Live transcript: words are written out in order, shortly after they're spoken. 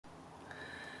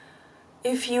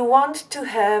If you want to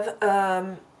have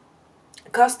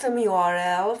custom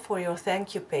URL for your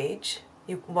thank you page,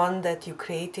 one that you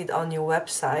created on your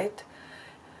website,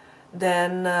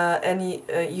 then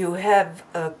you have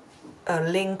a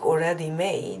link already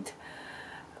made,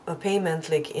 a payment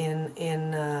link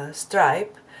in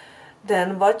Stripe,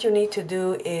 then what you need to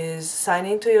do is sign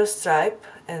into your Stripe,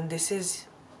 and this is,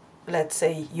 let's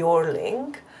say, your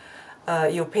link,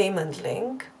 your payment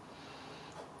link.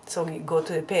 So you go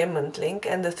to the payment link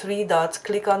and the three dots,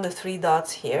 click on the three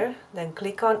dots here, then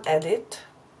click on edit.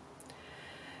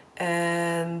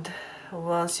 And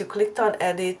once you clicked on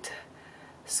edit,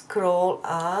 scroll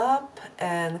up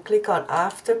and click on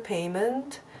after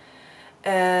payment.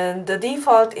 And the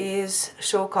default is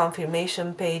show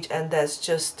confirmation page, and that's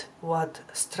just what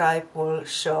Stripe will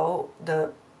show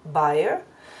the buyer.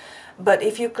 But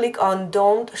if you click on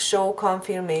don't show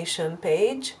confirmation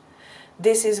page,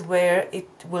 this is where it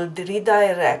will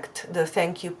redirect the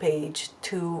thank you page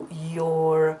to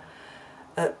your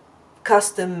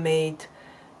custom-made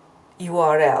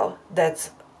URL that's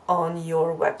on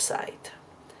your website.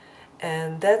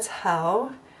 And that's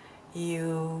how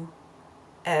you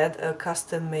add a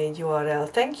custom-made URL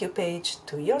thank you page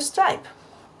to your Stripe.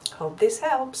 Hope this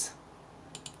helps.